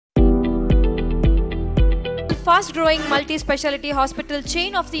fast-growing multi-specialty hospital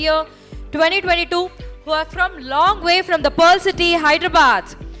chain of the year 2022, who are from long way from the Pearl City, Hyderabad.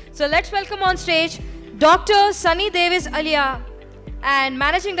 So let's welcome on stage Dr. Sunny Davis Alia and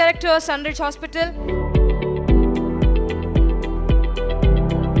Managing Director, Sunridge Hospital.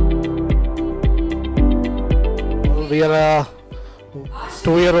 We are a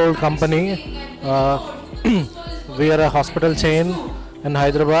 2-year-old company. We are a hospital chain in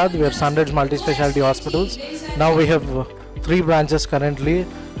Hyderabad. We are Sunridge Multispecialty Hospitals. Now we have 3 branches currently,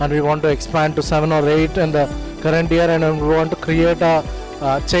 and we want to expand to 7 or 8 in the current year, and we want to create a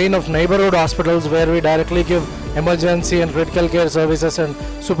chain of neighborhood hospitals where we directly give emergency and critical care services and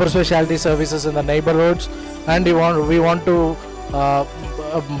super specialty services in the neighborhoods, and we want to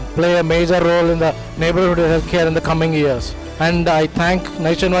play a major role in the neighborhood healthcare in the coming years. And I thank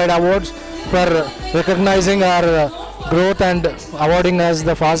Nationwide Awards for recognizing our growth and awarding us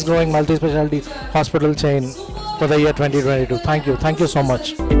the fast growing multi-specialty hospital chain for the year 2022. Thank you so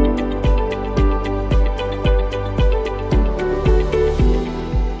much.